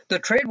The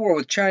trade war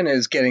with China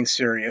is getting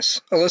serious.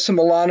 Alyssa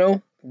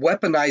Milano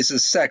weaponizes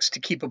sex to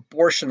keep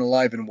abortion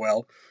alive and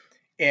well,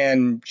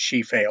 and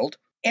she failed.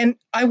 And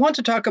I want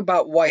to talk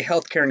about why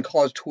healthcare and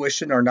college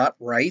tuition are not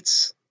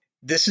rights.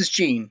 This is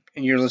Gene,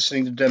 and you're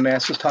listening to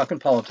Damascus Talking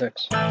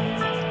Politics.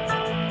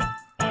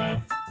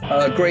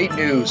 Great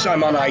news.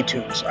 I'm on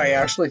iTunes. I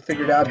actually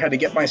figured out how to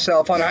get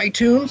myself on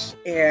iTunes,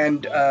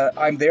 and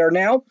I'm there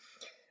now.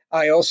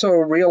 I also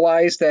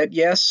realized that,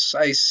 yes,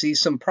 I see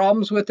some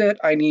problems with it.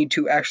 I need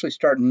to actually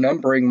start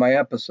numbering my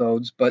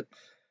episodes, but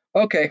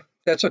okay,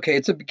 that's okay.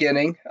 It's a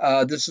beginning.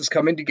 This is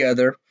coming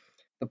together.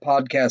 The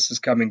podcast is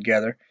coming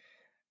together.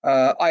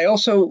 I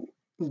also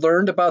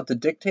learned about the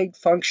dictate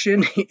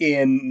function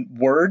in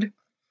Word.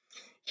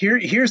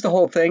 Here's the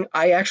whole thing.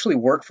 I actually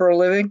work for a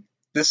living.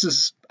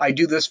 I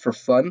do this for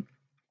fun.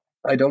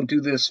 I don't do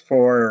this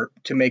to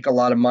make a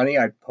lot of money.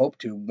 I hope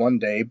to one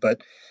day,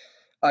 but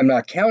I'm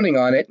not counting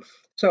on it.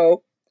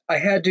 So I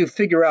had to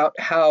figure out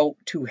how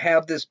to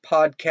have this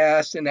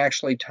podcast and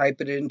actually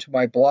type it into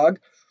my blog.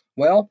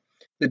 Well,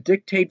 the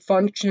dictate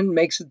function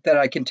makes it that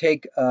I can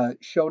take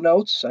show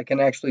notes. I can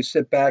actually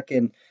sit back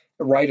and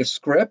write a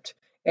script.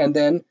 And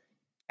then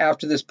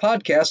after this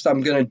podcast,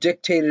 I'm going to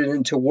dictate it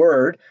into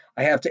Word.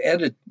 I have to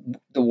edit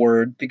the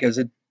Word because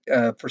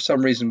for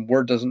some reason,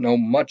 Word doesn't know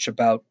much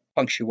about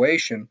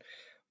punctuation.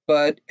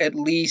 But at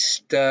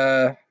least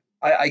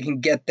I can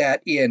get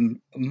that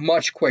in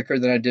much quicker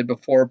than I did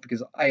before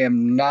because I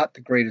am not the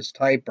greatest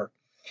typer.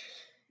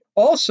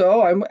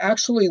 Also, I'm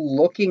actually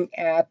looking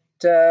at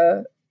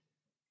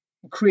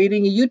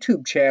creating a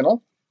YouTube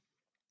channel.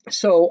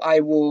 So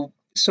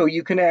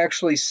you can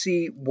actually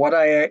see what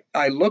I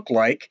look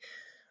like.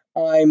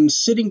 I'm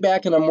sitting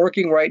back and I'm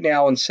working right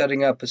now on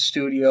setting up a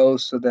studio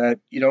so that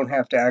you don't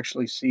have to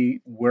actually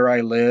see where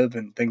I live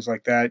and things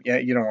like that. Yeah,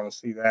 you don't want to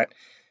see that.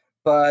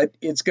 But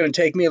it's going to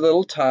take me a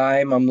little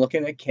time. I'm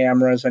looking at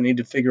cameras. I need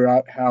to figure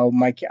out how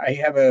I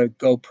have a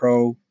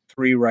GoPro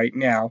 3 right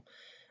now.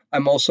 I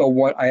have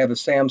a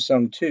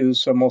Samsung too,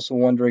 so I'm also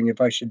wondering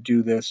if I should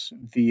do this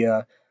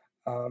via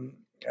the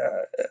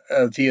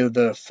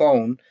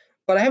phone.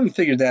 But I haven't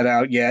figured that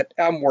out yet.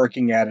 I'm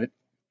working at it.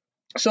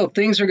 So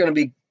things are going to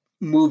be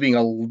moving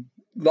a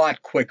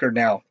lot quicker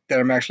now that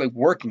I'm actually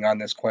working on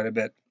this quite a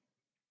bit.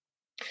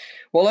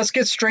 Well, let's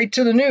get straight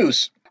to the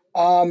news.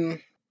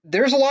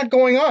 There's a lot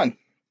going on.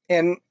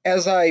 And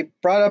as I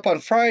brought up on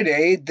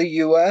Friday, the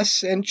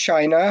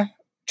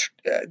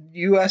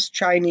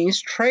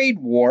U.S.-Chinese trade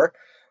war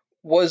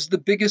was the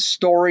biggest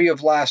story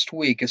of last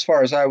week, as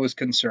far as I was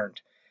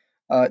concerned.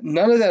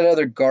 None of that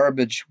other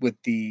garbage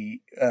with the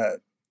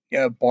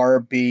bar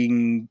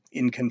being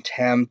in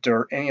contempt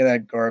or any of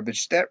that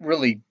garbage, that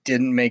really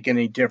didn't make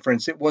any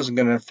difference. It wasn't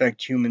going to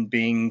affect human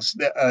beings.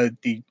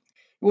 It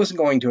wasn't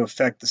going to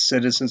affect the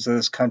citizens of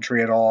this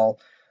country at all.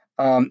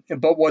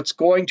 But what's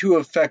going to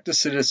affect the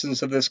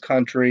citizens of this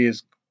country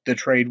is the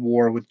trade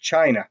war with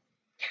China.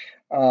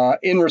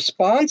 In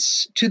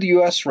response to the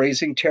U.S.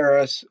 raising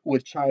tariffs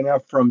with China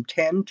from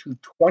 10 to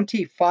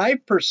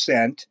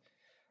 25%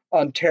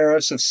 on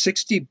tariffs of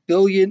 $60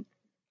 billion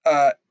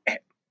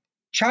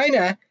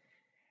China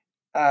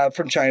has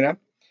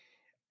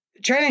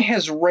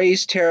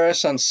raised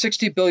tariffs on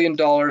 $60 billion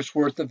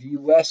worth of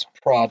U.S.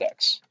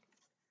 products.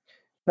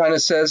 China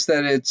says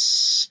that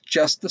it's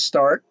just the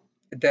start,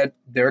 that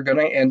they're going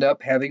to end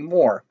up having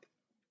more.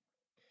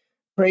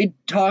 Trade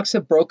talks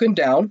have broken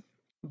down,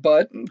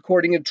 but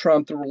according to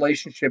Trump, the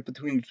relationship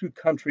between the two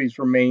countries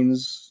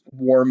remains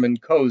warm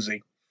and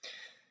cozy.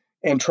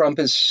 And Trump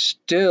is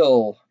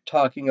still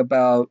talking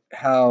about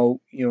how,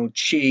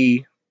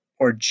 Xi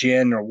or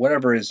Jin or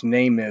whatever his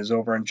name is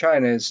over in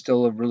China is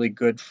still a really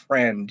good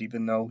friend,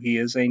 even though he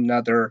is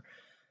another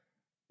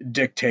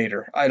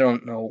dictator. I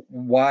don't know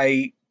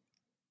why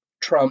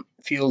Trump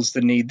feels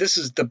the need. This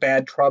is the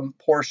bad Trump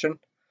portion.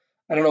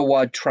 I don't know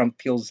why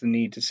Trump feels the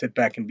need to sit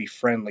back and be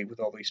friendly with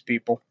all these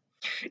people.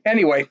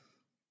 Anyway,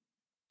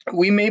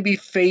 we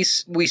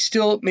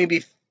still may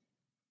be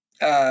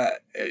a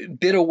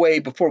bit away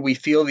before we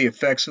feel the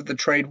effects of the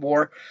trade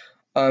war.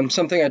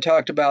 Something I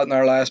talked about in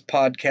our last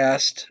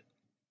podcast,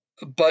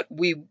 but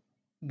we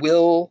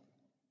will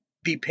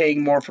be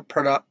paying more for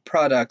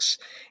products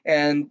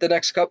and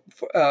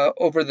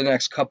over the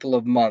next couple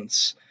of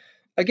months.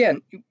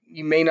 Again,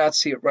 you may not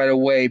see it right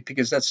away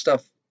because that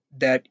stuff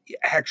that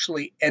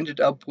actually ended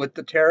up with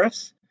the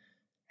tariffs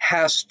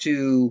has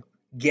to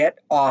get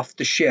off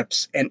the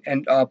ships and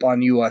end up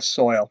on U.S.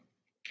 soil.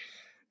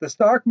 The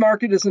stock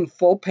market is in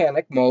full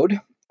panic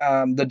mode.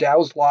 The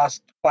Dow's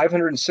lost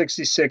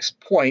 566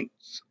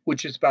 points,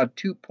 which is about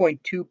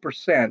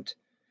 2.2%.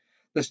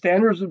 The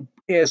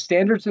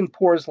Standards &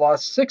 Poor's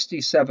lost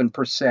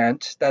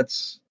 67%.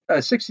 That's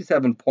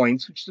 67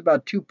 points, which is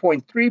about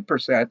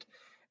 2.3%.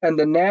 And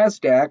the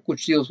NASDAQ,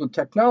 which deals with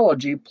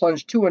technology,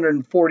 plunged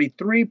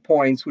 243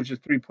 points, which is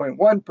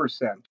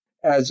 3.1%,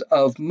 as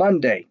of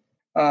Monday.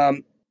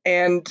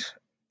 And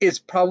it's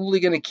probably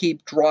going to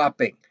keep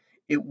dropping.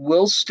 It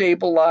will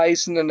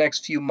stabilize in the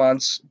next few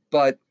months,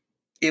 but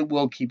it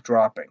will keep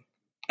dropping.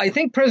 I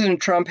think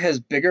President Trump has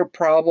bigger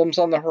problems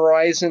on the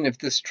horizon if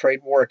this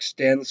trade war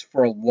extends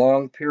for a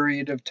long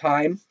period of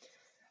time.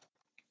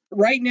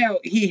 Right now,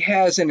 he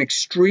has an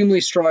extremely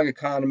strong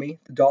economy.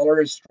 The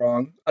dollar is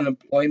strong.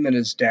 Unemployment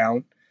is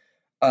down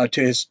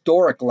to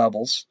historic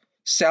levels.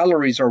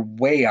 Salaries are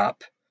way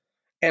up.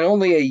 And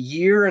only a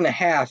year and a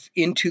half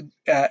to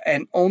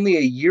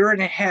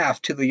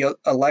the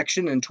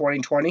election in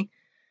 2020,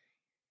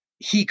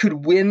 he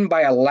could win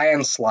by a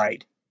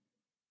landslide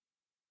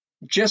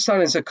just on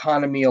his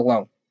economy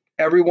alone.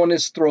 Everyone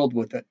is thrilled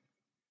with it.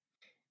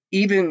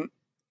 Even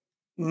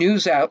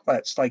news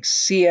outlets like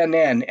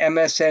CNN,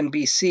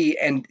 MSNBC,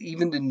 and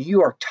even the New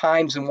York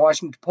Times and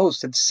Washington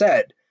Post have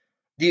said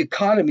the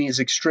economy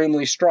is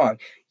extremely strong.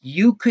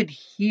 You could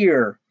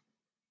hear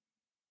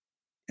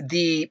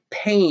the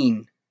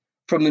pain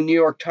from the New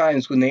York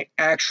Times when they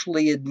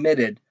actually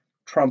admitted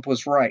Trump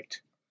was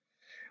right.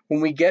 When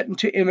we get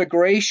into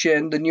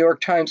immigration, the New York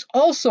Times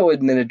also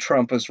admitted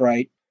Trump was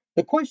right.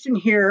 The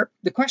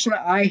question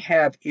I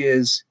have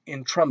is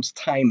in Trump's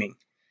timing.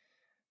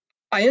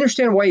 I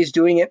understand why he's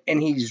doing it, and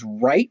he's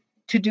right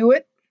to do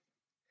it,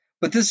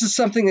 but this is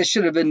something that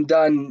should have been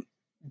done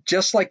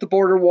just like the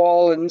border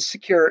wall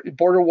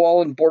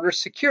and border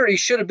security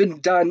should have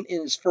been done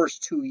in his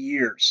first 2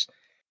 years.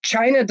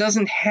 China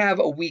doesn't have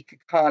a weak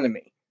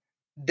economy.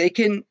 They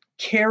can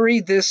carry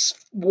this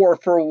war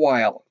for a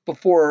while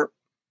before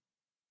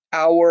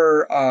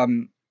our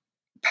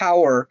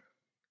power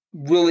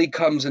really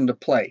comes into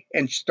play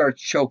and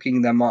starts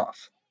choking them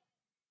off.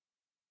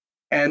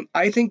 And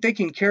I think they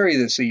can carry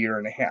this a year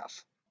and a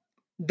half.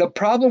 The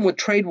problem with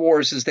trade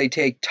wars is they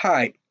take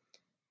time.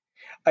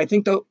 I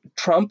think the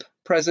Trump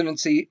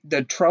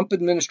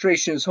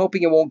administration is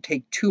hoping it won't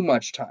take too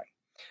much time.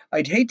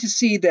 I'd hate to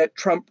see that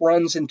Trump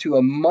runs into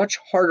a much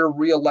harder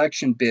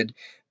re-election bid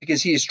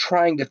because he is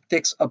trying to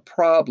fix a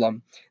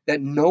problem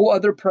that no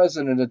other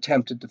president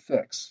attempted to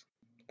fix.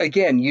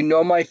 Again, you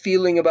know my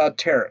feeling about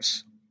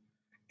tariffs.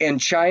 And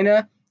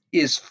China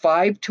is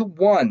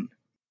 5-1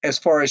 as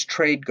far as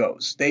trade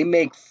goes. They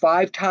make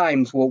 5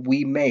 times what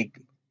we make.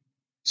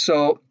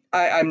 So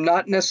I'm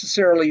not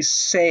necessarily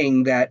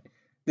saying that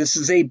this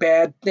is a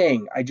bad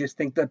thing. I just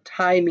think the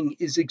timing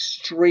is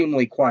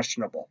extremely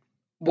questionable.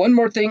 One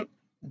more thing.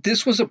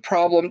 This was a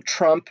problem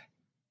Trump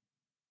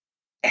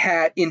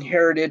had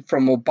inherited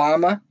from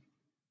Obama.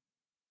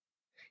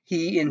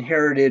 He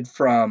inherited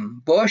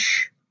from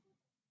Bush.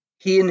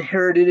 He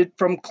inherited it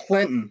from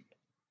Clinton.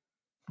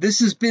 This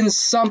has been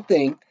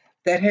something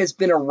that has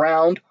been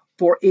around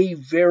for a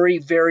very,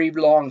 very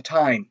long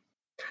time.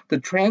 The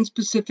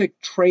Trans-Pacific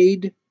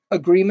Trade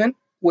Agreement,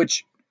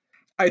 which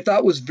I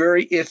thought was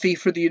very iffy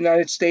for the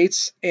United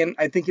States, and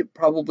I think it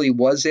probably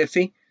was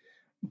iffy,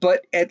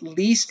 but at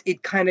least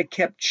it kind of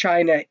kept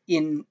China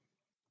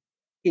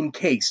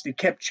encased. It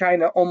kept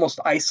China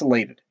almost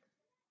isolated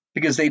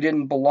because they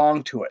didn't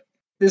belong to it.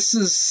 This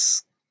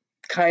is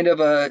kind of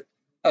a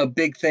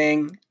big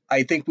thing.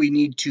 I think we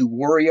need to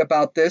worry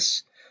about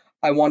this.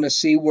 I want to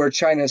see where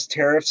China's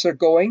tariffs are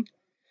going.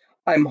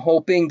 I'm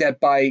hoping that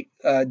by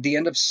the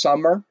end of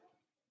summer,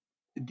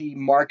 the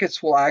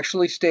markets will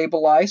actually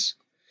stabilize.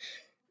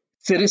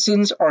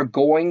 Citizens are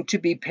going to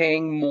be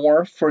paying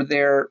more for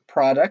their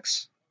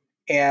products,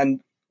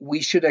 and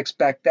we should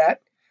expect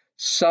that.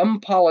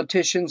 Some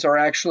politicians are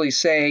actually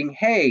saying,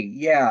 hey,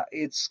 yeah,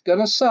 it's going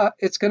to suck,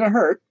 it's going to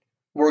hurt,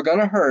 we're going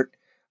to hurt,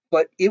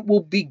 but it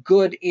will be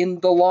good in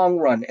the long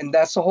run. And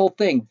that's the whole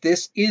thing.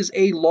 This is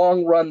a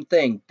long run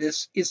thing.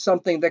 This is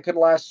something that could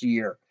last a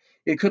year.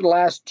 It could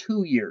last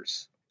 2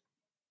 years.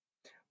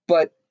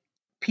 But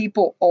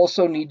people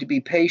also need to be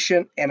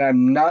patient, and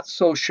I'm not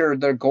so sure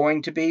they're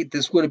going to be.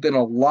 This would have been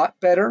a lot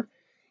better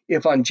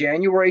if on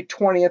January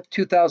 20th,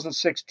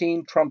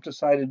 2016, Trump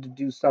decided to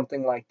do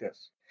something like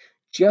this.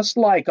 Just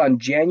like on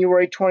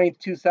January 20th,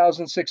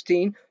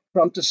 2016,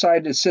 Trump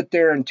decided to sit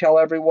there and tell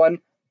everyone,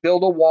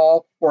 build a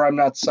wall or I'm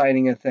not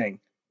signing a thing.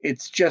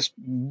 It's just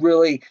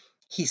really,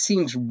 he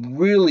seems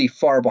really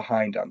far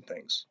behind on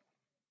things.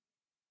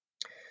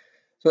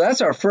 So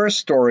that's our first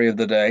story of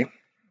the day.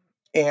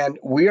 And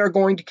we are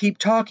going to keep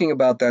talking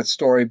about that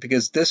story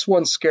because this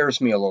one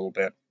scares me a little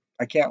bit.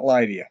 I can't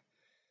lie to you.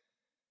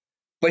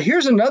 But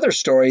here's another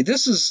story.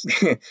 This is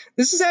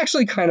this is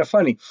actually kind of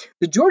funny.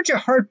 The Georgia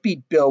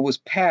Heartbeat Bill was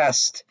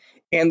passed,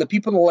 and the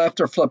people on the left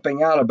are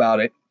flipping out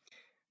about it.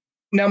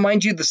 Now,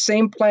 mind you, the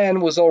same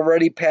plan was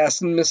already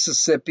passed in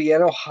Mississippi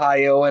and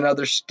Ohio, and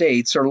other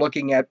states are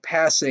looking at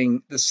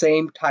passing the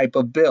same type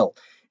of bill.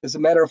 As a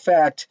matter of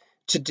fact,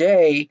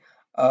 today,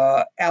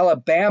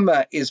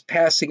 Alabama is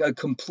passing a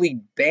complete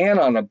ban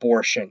on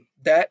abortion.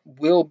 That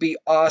will be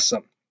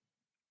awesome.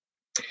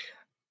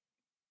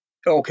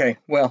 Okay,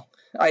 well,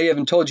 I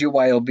haven't told you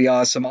why it'll be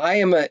awesome. I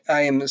am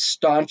a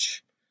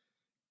staunch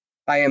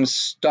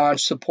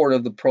support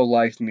of the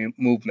pro-life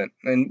movement,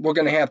 and we're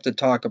going to have to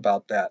talk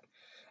about that.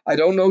 I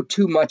don't know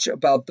too much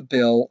about the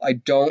bill. I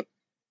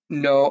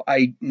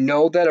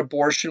know that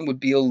abortion would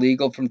be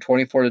illegal from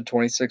 24 to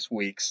 26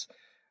 weeks,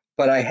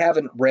 but I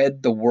haven't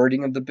read the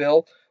wording of the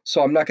bill,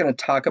 so I'm not going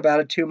to talk about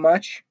it too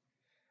much.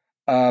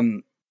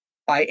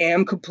 I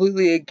am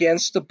completely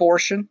against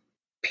abortion,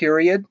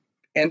 period.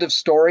 End of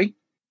story.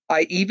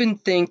 I even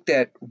think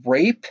that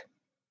rape,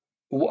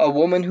 a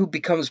woman who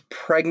becomes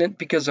pregnant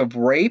because of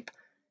rape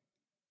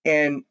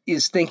and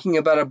is thinking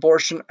about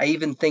abortion, I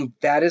even think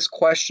that is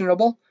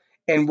questionable.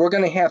 And we're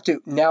going to have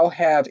to now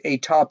have a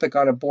topic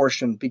on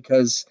abortion,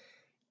 because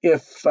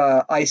if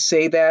I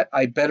say that,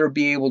 I better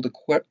be able to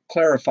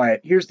clarify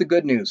it. Here's the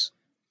good news: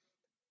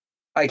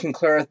 I can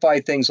clarify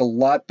things a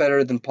lot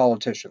better than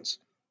politicians.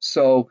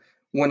 So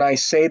when I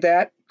say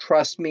that,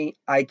 trust me,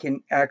 I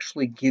can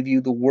actually give you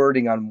the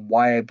wording on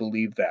why I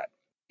believe that.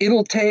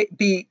 It'll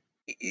be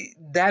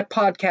that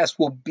podcast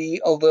will be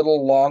a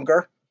little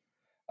longer,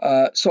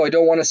 so I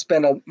don't want to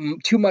spend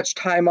too much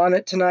time on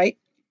it tonight.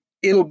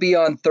 It'll be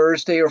on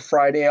Thursday or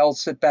Friday. I'll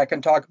sit back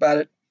and talk about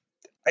it.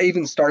 I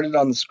even started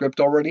on the script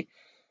already.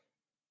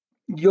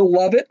 You'll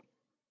love it,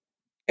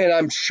 and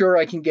I'm sure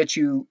I can get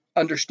you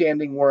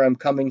understanding where I'm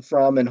coming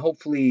from and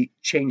hopefully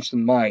change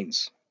some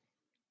minds.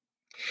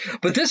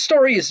 But this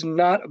story is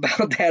not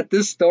about that.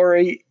 This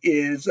story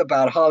is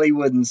about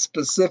Hollywood, and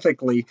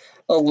specifically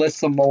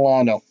Alyssa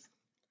Milano.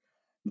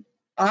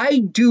 I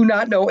do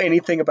not know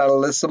anything about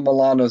Alyssa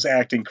Milano's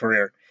acting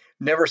career.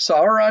 Never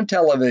saw her on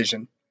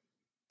television.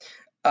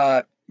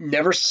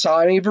 Never saw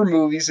any of her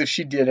movies if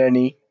she did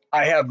any.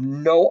 I have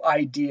no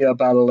idea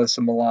about Alyssa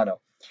Milano.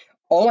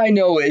 All I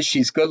know is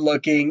she's good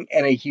looking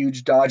and a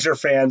huge Dodger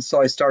fan,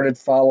 so I started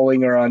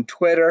following her on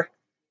Twitter.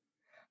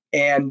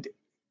 And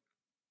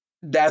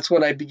that's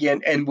when I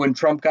began. And when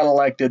Trump got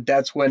elected,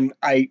 that's when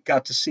I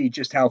got to see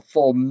just how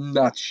full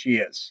nuts she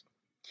is.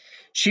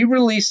 She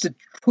released a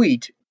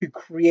tweet to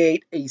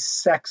create a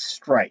sex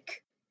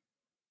strike.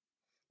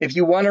 If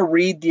you want to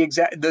read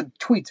the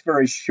tweet's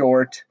very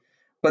short,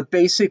 but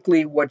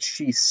basically what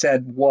she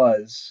said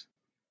was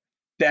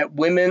that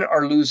women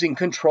are losing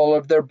control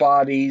of their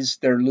bodies,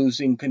 they're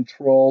losing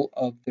control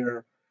of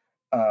their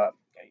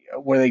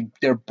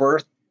their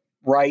birth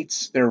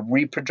rights, their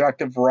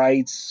reproductive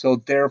rights, so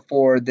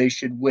therefore they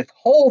should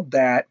withhold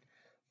that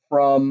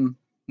from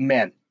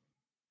men.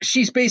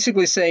 She's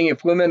basically saying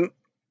if women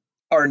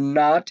are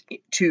not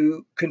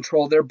to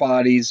control their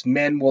bodies,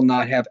 men will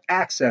not have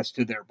access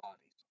to their bodies.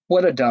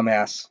 What a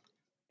dumbass.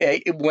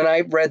 When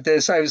I read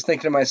this, I was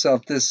thinking to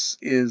myself, this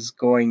is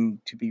going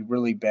to be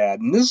really bad.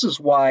 And this is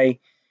why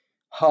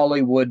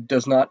Hollywood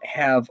does not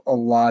have a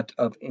lot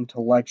of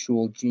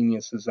intellectual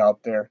geniuses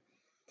out there.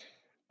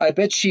 I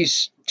bet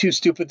she's too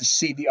stupid to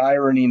see the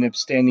irony in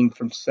abstaining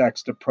from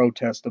sex to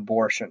protest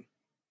abortion.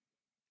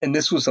 And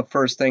this was the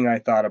first thing I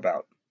thought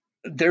about.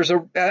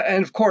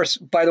 And of course,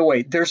 by the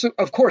way, there's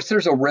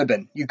a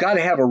ribbon. You got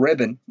to have a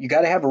ribbon. You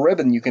got to have a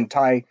ribbon you can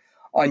tie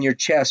on your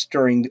chest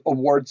during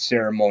award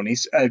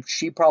ceremonies.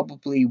 She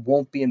probably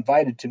won't be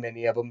invited to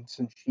many of them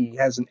since she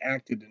hasn't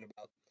acted in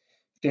about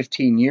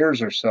 15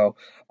 years or so.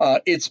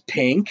 It's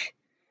pink,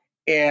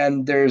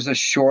 and there's a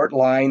short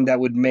line that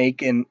would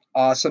make an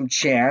awesome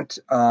chant.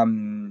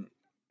 Again,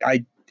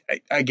 I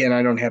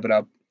don't have it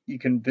up. You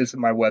can visit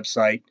my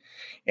website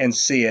and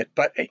see it.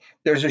 But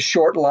there's a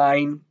short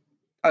line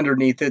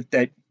underneath it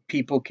that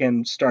people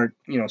can start,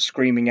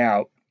 screaming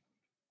out.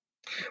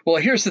 Well,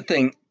 here's the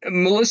thing.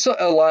 Melissa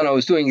Milano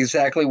is doing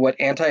exactly what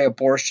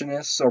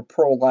anti-abortionists or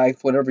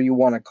pro-life, whatever you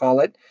want to call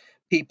it,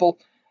 people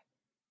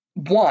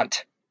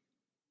want.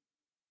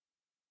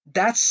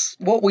 That's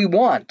what we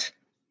want.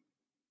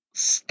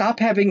 Stop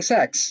having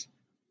sex.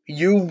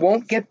 You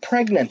won't get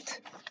pregnant.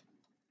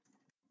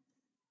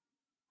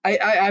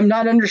 I'm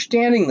not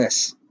understanding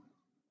this.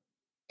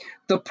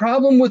 The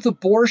problem with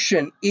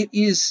abortion, it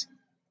is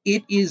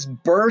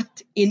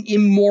birthed in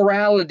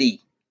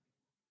immorality.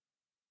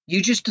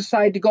 You just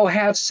decide to go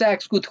have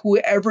sex with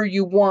whoever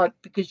you want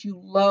because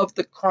you love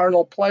the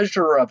carnal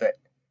pleasure of it.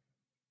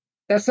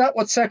 That's not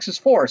what sex is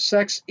for.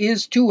 Sex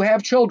is to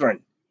have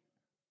children.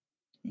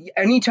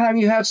 Anytime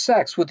you have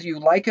sex, whether you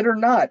like it or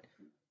not,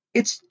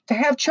 it's to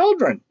have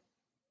children.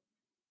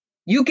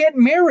 You get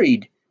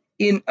married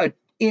in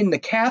the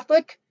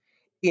Catholic,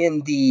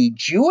 in the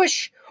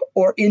Jewish,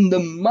 or in the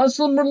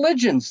Muslim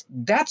religions.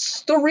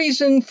 That's the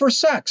reason for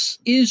sex,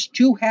 is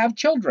to have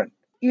children.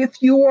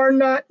 If you are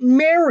not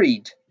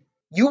married,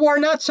 you are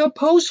not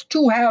supposed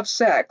to have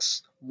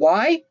sex.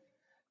 Why?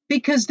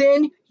 Because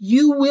then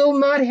you will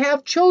not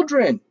have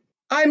children.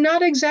 I'm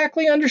not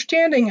exactly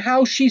understanding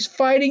how she's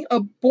fighting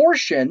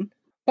abortion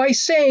by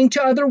saying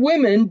to other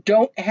women,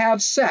 don't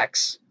have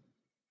sex.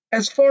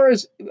 As far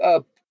as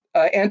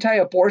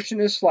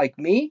anti-abortionists like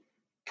me,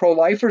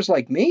 pro-lifers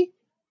like me,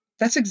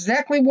 that's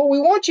exactly what we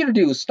want you to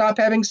do. Stop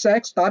having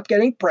sex, stop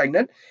getting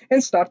pregnant,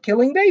 and stop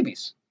killing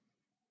babies.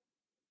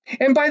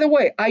 And by the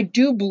way, I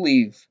do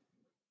believe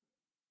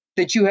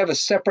that you have a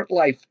separate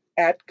life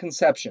at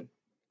conception.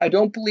 I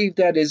don't believe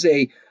that is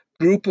a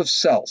group of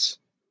cells.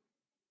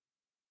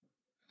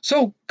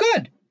 So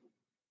good.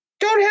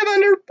 Don't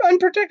have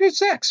unprotected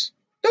sex.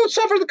 Don't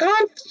suffer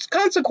the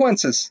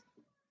consequences.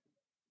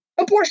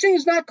 Abortion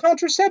is not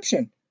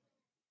contraception.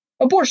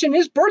 Abortion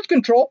is birth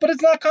control, but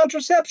it's not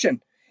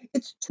contraception.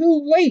 It's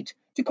too late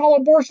to call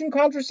abortion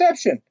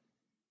contraception.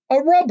 A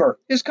rubber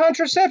is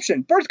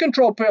contraception. Birth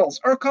control pills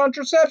are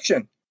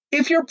contraception.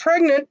 If you're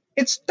pregnant,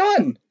 it's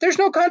done. There's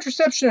no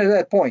contraception at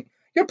that point.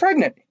 You're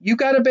pregnant. You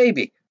got a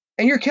baby.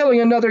 And you're killing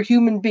another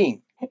human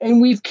being.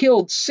 And we've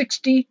killed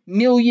 60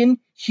 million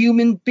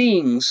human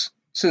beings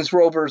since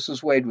Roe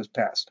versus Wade was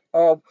passed.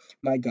 Oh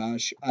my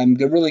gosh. I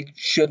really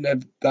shouldn't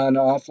have gone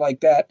off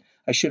like that.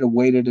 I should have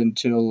waited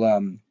until I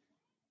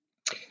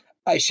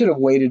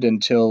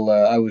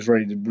was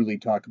ready to really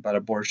talk about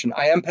abortion.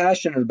 I am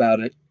passionate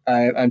about it.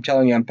 I'm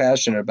telling you, I'm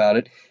passionate about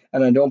it.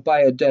 And I don't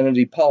buy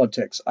identity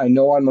politics. I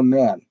know I'm a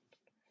man.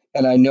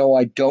 And I know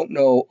I don't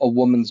know a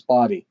woman's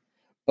body.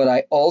 But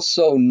I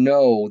also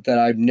know that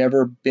I've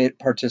never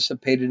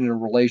participated in a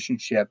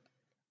relationship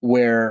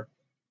where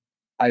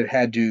I've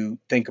had to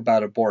think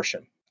about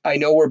abortion. I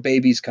know where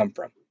babies come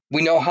from.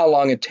 We know how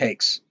long it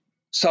takes.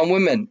 Some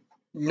women,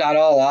 not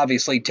all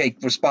obviously,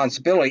 take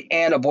responsibility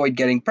and avoid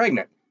getting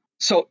pregnant.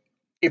 So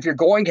if you're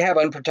going to have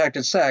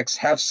unprotected sex,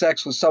 have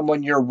sex with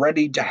someone you're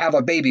ready to have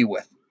a baby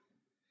with.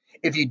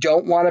 If you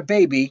don't want a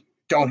baby,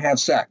 don't have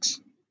sex.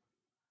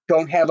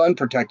 Don't have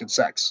unprotected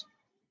sex.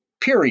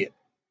 Period.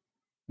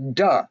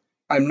 Duh.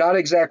 I'm not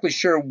exactly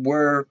sure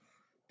where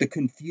the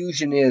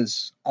confusion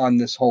is on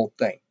this whole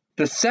thing.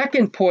 The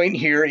second point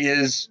here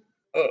is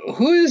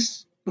who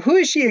is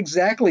she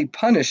exactly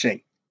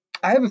punishing?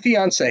 I have a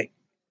fiance.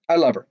 I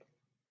love her.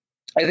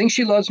 I think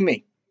she loves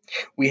me.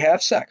 We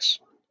have sex.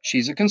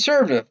 She's a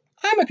conservative.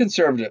 I'm a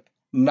conservative.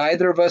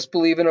 Neither of us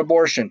believe in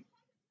abortion.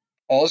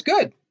 All's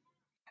good.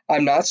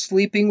 I'm not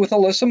sleeping with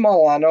Alyssa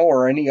Milano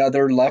or any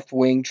other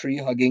left-wing,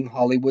 tree-hugging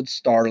Hollywood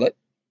starlet.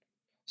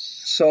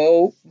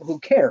 So who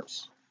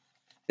cares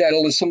that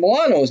Alyssa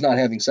Milano is not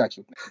having sex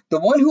with me?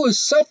 The one who is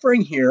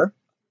suffering here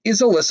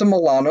is Alyssa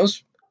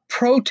Milano's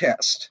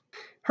protest.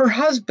 Her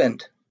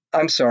husband,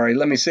 I'm sorry,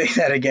 let me say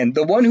that again.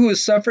 The one who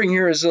is suffering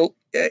here is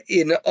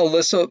in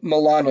Alyssa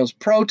Milano's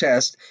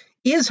protest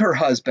is her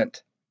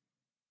husband.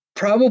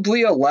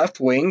 Probably a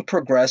left-wing,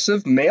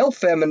 progressive, male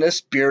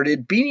feminist,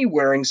 bearded,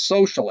 beanie-wearing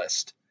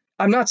socialist.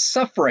 I'm not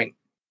suffering.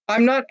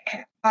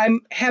 I'm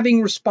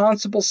having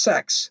responsible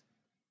sex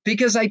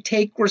because I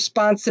take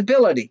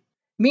responsibility.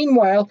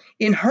 Meanwhile,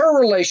 in her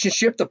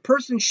relationship, the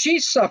person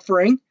who's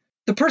suffering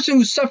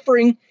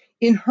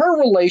in her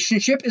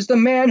relationship is the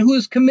man who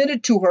is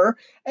committed to her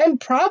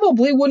and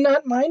probably would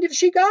not mind if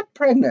she got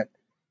pregnant.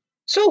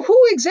 So who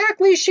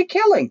exactly is she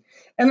killing?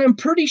 And I'm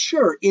pretty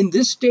sure in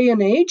this day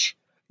and age,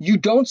 you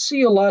don't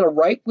see a lot of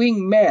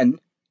right-wing men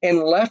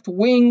and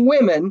left-wing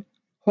women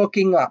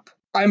hooking up.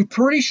 I'm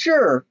pretty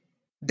sure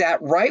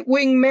that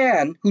right-wing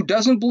man who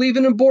doesn't believe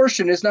in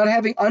abortion is not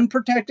having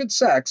unprotected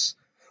sex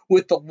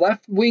with the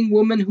left-wing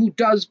woman who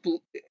does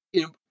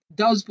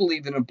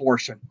believe in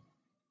abortion.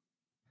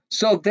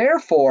 So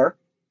therefore,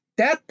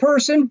 that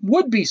person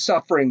would be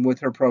suffering with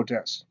her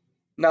protest.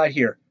 Not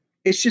here.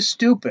 It's just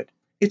stupid.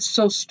 It's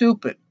so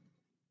stupid.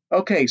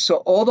 Okay, so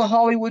all the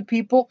Hollywood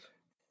people,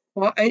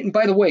 well, and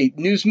by the way,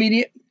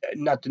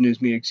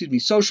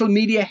 social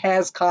media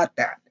has caught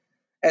that,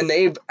 and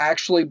they've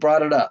actually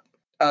brought it up.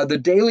 The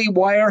Daily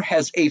Wire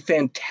has a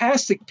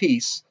fantastic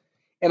piece,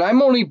 and I'm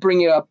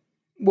bringing up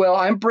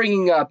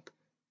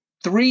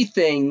 3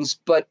 things,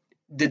 but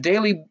the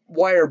Daily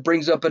Wire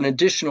brings up an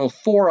additional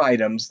 4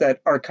 items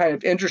that are kind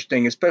of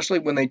interesting, especially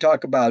when they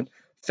talk about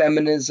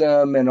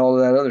feminism and all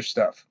that other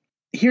stuff.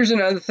 Here's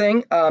another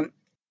thing.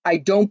 I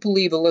don't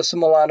believe Alyssa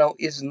Milano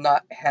is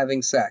not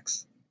having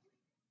sex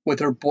with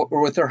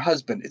her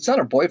husband. It's not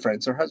her boyfriend,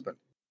 it's her husband.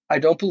 I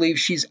don't believe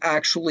she's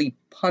actually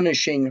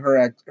punishing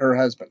her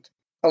husband.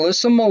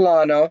 Alyssa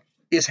Milano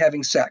is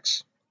having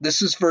sex.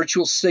 This is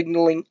virtual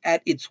signaling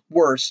at its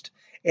worst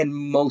and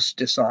most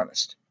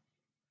dishonest.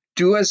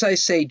 Do as I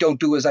say, don't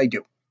do as I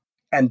do.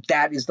 And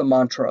that is the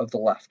mantra of the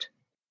left.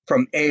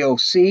 From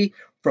AOC,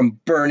 from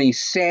Bernie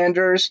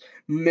Sanders,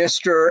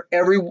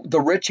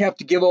 the rich have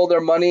to give all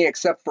their money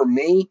except for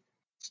me.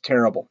 It's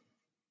terrible.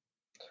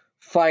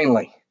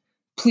 Finally,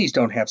 please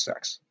don't have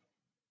sex.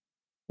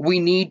 We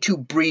need to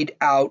breed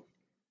out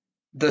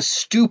the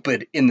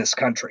stupid in this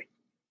country.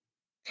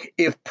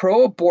 If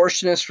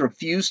pro-abortionists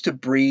refuse to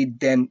breed,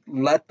 then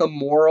let the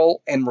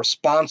moral and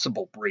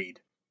responsible breed.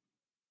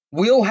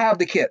 We'll have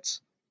the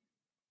kids.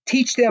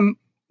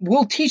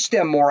 We'll teach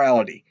them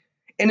morality,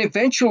 and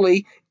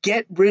eventually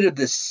get rid of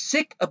this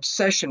sick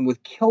obsession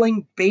with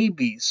killing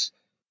babies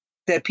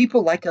that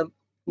people like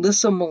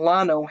Alyssa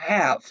Milano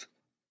have.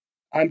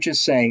 I'm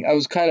just saying, I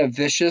was kind of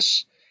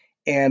vicious,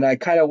 and I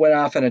kind of went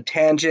off on a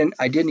tangent.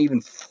 I didn't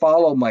even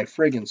follow my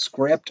friggin'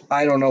 script.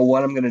 I don't know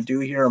what I'm going to do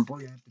here. I'm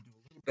probably going to have to do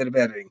a little bit of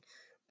editing.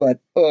 But,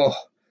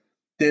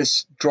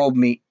 this drove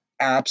me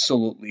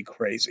absolutely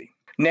crazy.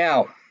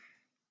 Now,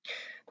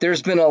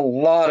 there's been a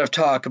lot of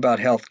talk about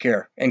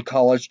healthcare and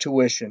college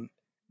tuition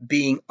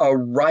being a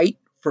right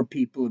for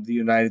people of the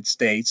United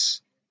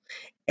States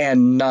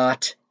and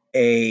not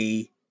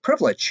a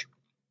privilege.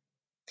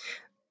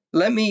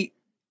 Let me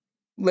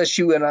let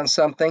you in on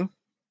something.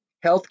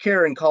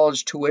 Healthcare and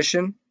college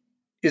tuition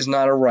is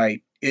not a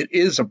right. It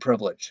is a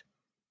privilege.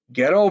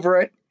 Get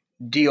over it.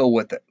 Deal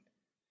with it.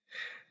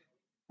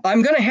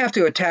 I'm going to have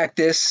to attack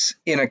this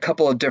in a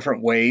couple of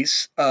different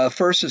ways.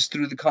 First is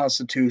through the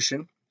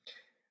Constitution.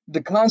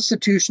 The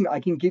Constitution, I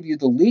can give you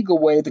the legal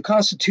way. The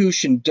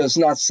Constitution does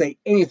not say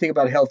anything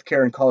about health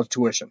care and college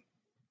tuition.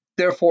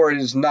 Therefore, it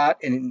is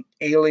not an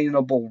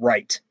inalienable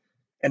right.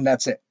 And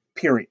that's it,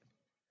 period.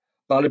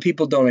 A lot of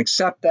people don't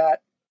accept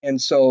that.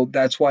 And so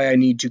that's why I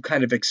need to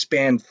kind of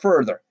expand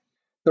further.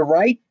 The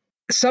right,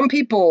 some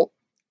people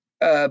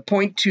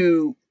point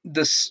to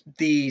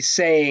the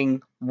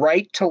saying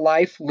right to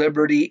life,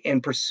 liberty,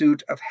 and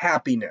pursuit of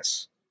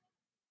happiness.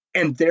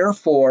 And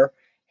therefore,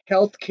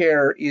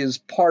 healthcare is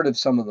part of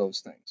some of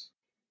those things,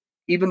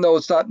 even though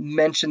it's not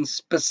mentioned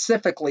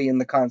specifically in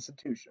the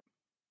Constitution.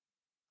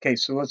 Okay,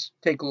 so let's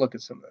take a look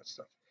at some of that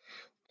stuff.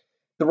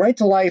 The right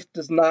to life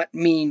does not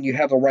mean you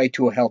have a right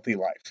to a healthy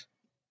life.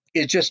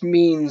 It just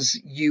means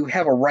you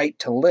have a right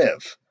to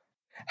live.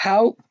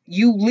 How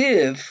you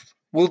live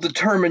will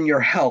determine your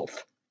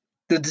health.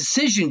 The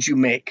decisions you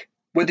make,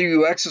 whether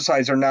you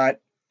exercise or not,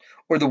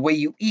 or the way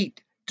you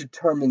eat,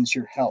 determines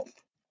your health.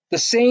 The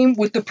same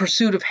with the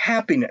pursuit of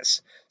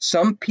happiness.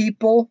 Some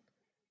people,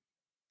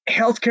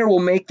 healthcare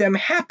will make them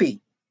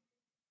happy.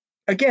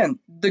 Again,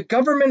 the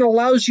government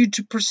allows you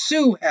to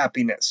pursue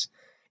happiness.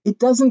 It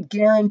doesn't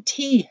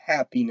guarantee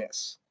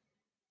happiness.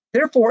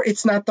 Therefore,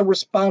 it's not the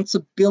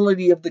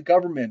responsibility of the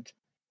government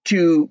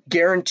to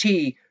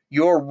guarantee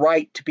your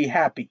right to be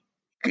happy.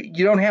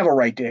 You don't have a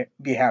right to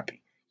be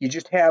happy. You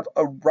just have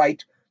a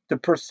right to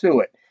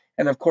pursue it.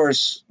 And of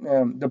course,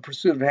 the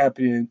pursuit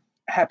of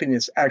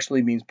happiness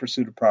actually means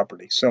pursuit of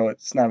property. So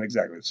it's not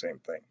exactly the same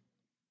thing.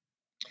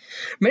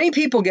 Many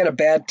people get a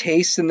bad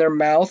taste in their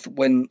mouth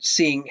when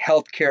seeing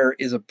healthcare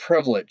is a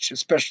privilege,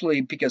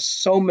 especially because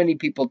so many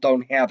people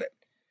don't have it.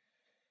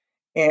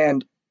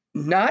 And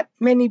not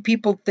many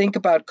people think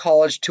about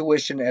college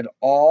tuition at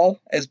all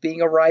as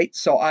being a right.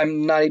 So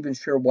I'm not even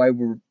sure why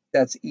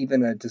that's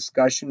even a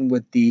discussion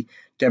with the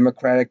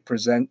Democratic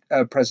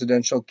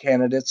presidential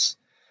candidates.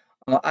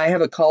 I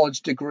have a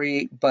college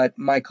degree, but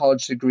my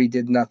college degree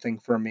did nothing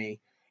for me.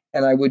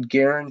 And I would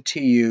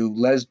guarantee you,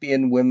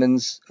 lesbian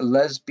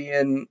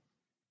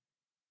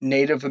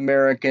Native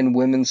American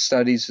women's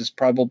studies is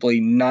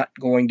probably not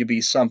going to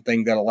be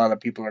something that a lot of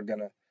people are going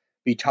to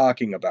be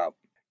talking about.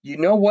 You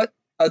know what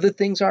other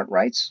things aren't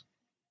rights?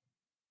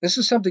 This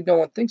is something no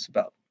one thinks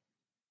about.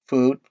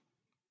 Food,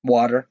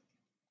 water,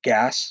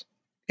 gas,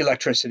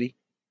 electricity,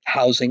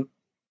 housing,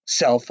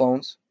 cell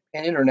phones,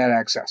 and internet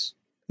access.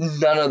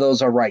 None of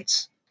those are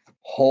rights.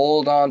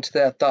 Hold on to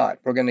that thought.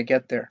 We're going to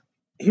get there.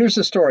 Here's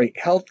the story.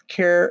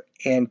 Healthcare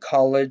and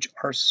college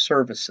are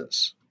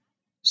services.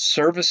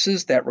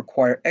 Services that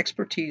require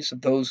expertise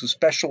of those who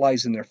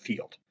specialize in their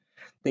field.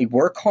 They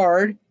work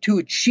hard to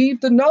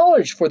achieve the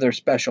knowledge for their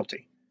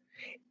specialty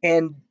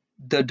and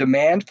the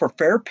demand for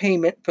fair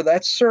payment for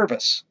that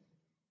service.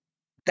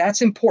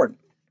 That's important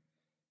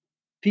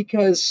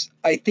because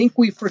I think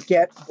we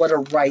forget what a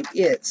right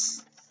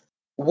is.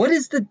 What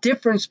is the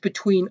difference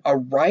between a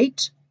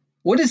right?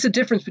 What is the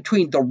difference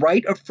between the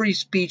right of free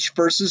speech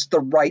versus the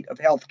right of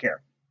healthcare?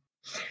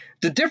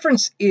 The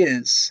difference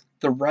is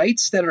the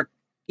rights that are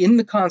in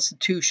the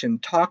Constitution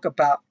talk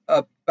about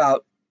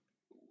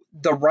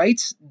the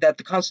rights that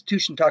the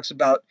Constitution talks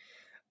about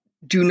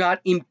do not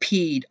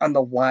impede on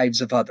the lives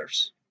of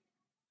others.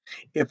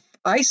 If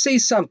I say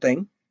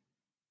something,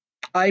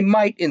 I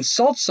might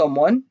insult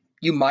someone,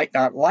 you might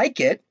not like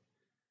it,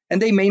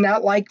 and they may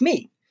not like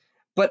me,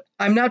 but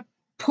I'm not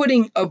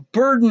putting a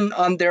burden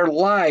on their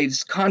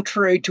lives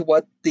contrary to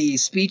what the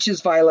Speech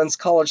is Violence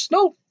college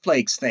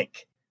snowflakes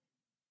think.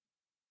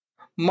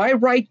 My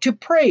right to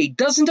pray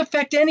doesn't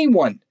affect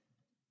anyone.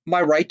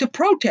 My right to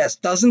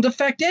protest doesn't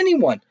affect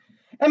anyone.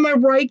 And my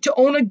right to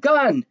own a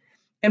gun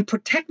and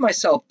protect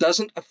myself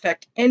doesn't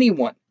affect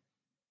anyone.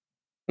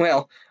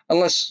 Well,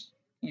 unless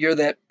you're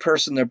that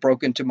person that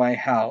broke into my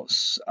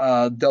house,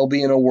 they'll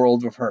be in a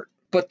world of hurt.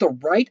 But the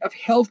right of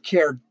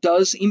healthcare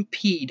does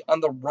impede on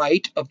the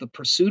right of the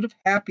pursuit of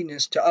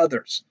happiness to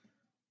others.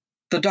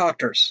 The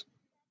doctors.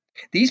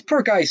 These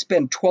poor guys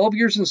spend 12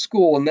 years in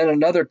school and then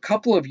another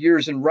couple of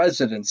years in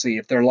residency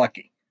if they're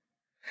lucky.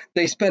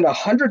 They spend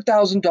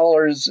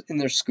 $100,000 in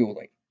their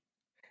schooling.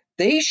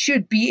 They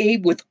should be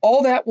able, with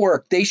all that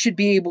work, they should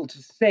be able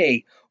to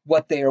say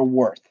what they are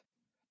worth.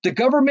 The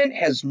government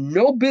has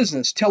no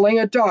business telling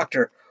a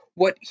doctor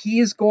what he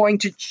is going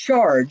to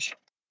charge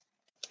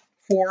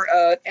for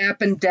an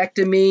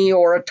appendectomy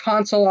or a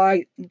tonsil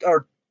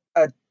or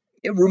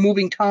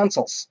removing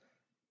tonsils.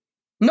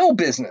 No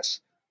business.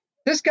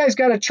 This guy's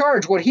got to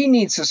charge what he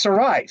needs to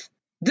survive.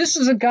 This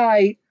is a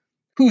guy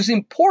who's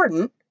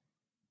important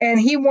and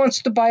he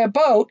wants to buy a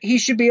boat. He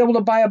should be able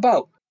to buy a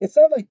boat. It's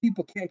not like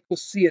people can't go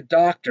see a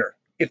doctor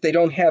if they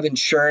don't have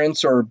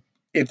insurance or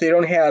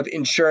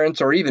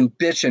even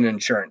bitchin'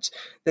 insurance.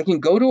 They can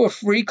go to a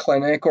free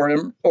clinic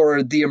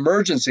or the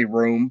emergency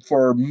room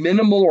for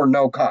minimal or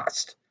no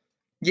cost.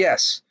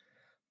 Yes,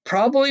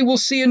 probably will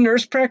see a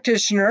nurse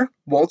practitioner,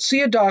 won't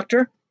see a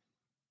doctor,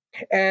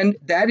 and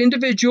that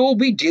individual will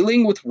be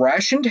dealing with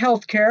rationed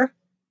health care.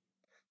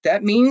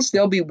 That means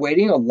they'll be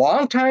waiting a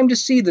long time to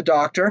see the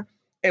doctor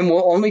and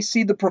will only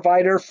see the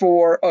provider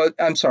for,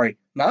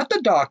 not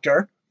the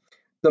doctor,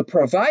 the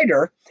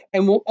provider,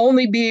 and will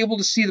only be able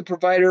to see the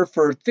provider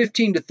for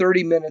 15 to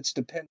 30 minutes,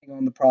 depending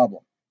on the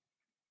problem.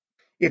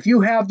 If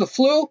you have the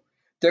flu,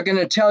 they're going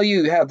to tell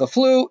you you have the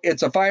flu.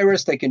 It's a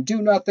virus. They can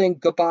do nothing.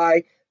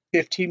 Goodbye.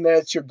 15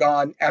 minutes, you're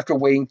gone after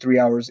waiting 3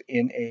 hours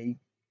in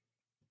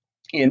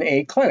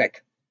a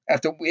clinic,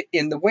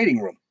 in the waiting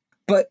room.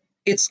 But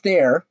it's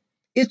there.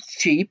 It's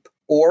cheap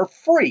or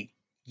free.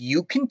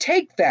 You can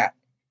take that.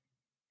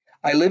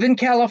 I live in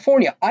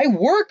California. I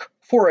work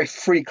for a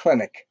free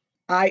clinic.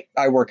 I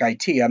work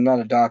IT. I'm not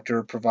a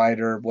doctor,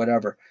 provider,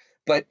 whatever.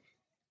 But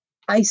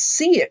I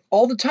see it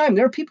all the time.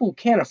 There are people who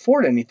can't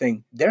afford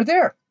anything. They're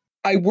there.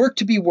 I work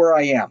to be where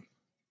I am.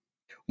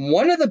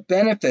 One of the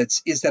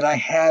benefits is that I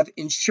have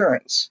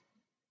insurance.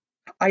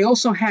 I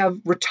also have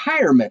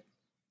retirement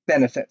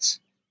benefits.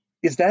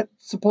 Is that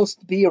supposed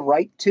to be a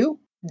right too?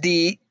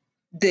 I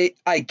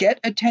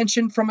get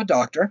attention from a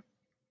doctor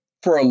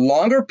for a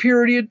longer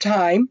period of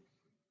time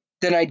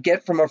than I'd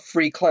get from a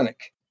free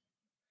clinic.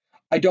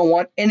 I don't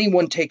want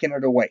anyone taking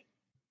it away.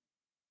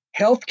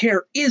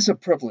 Healthcare is a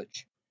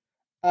privilege.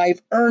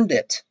 I've earned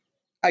it.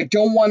 I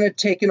don't want it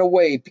taken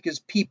away because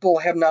people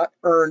have not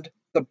earned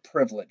the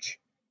privilege.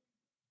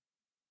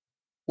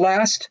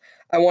 Last,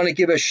 I want to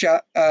give a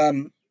shout.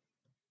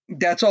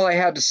 That's all I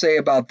had to say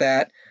about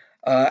that.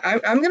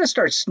 I'm going to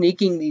start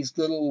sneaking these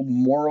little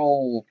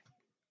moral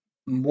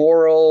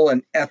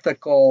and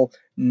ethical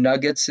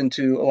nuggets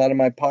into a lot of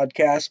my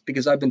podcasts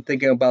because I've been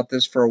thinking about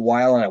this for a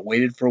while and I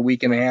waited for a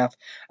week and a half.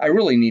 I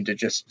really need to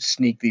just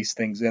sneak these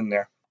things in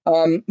there.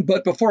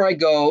 But before I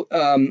go,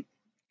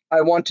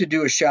 I want to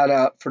do a shout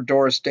out for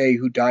Doris Day,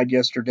 who died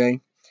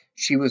yesterday.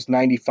 She was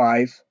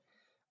 95.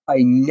 I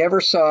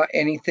never saw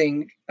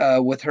anything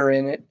with her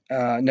in it.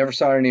 Never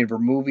saw any of her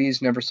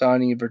movies, never saw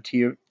any of her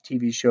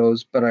TV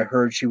shows, but I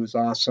heard she was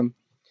awesome.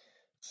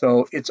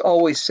 So it's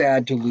always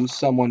sad to lose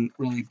someone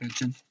really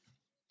bitching.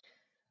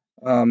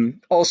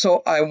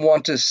 Also, I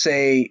want to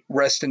say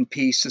rest in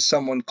peace to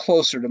someone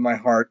closer to my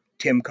heart,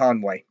 Tim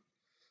Conway.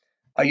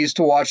 I used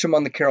to watch him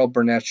on the Carol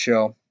Burnett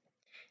Show.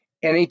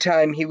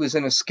 Anytime he was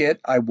in a skit,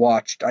 I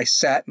watched. I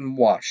sat and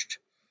watched.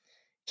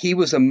 He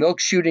was a milk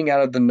shooting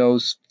out of the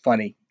nose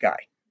funny guy.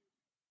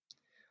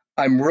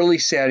 I'm really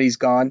sad he's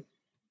gone.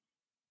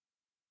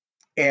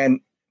 And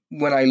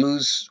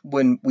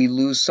when we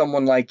lose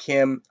someone like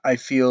him, I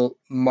feel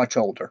much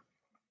older.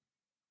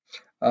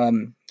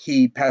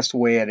 He passed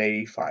away at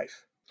 85.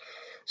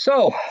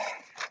 So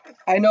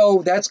I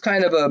know that's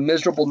kind of a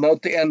miserable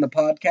note to end the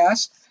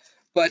podcast,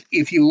 but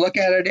if you look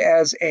at it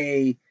as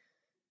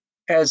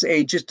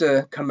just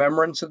a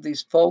commemorance of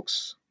these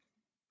folks,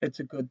 it's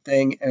a good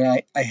thing,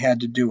 and I had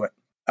to do it.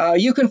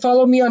 You can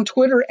follow me on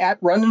Twitter at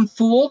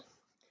RunninFool,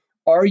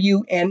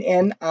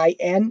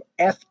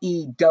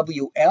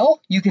 RUNNINFEWL.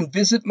 You can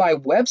visit my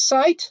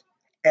website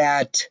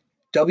at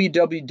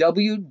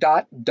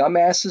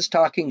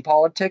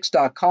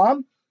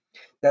www.dumbassestalkingpolitics.com.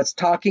 That's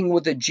talking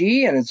with a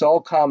G, and it's all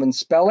common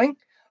spelling.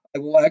 I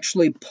will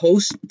actually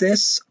post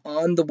this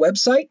on the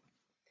website.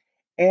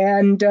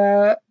 And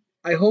I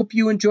hope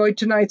you enjoyed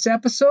tonight's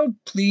episode.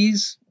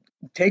 Please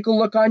take a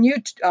look on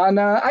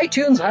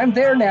iTunes. I'm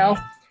there now.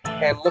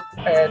 And look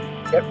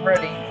and get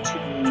ready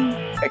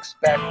to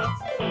expect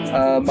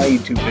my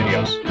YouTube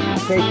videos.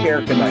 Take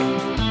care. Good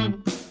night.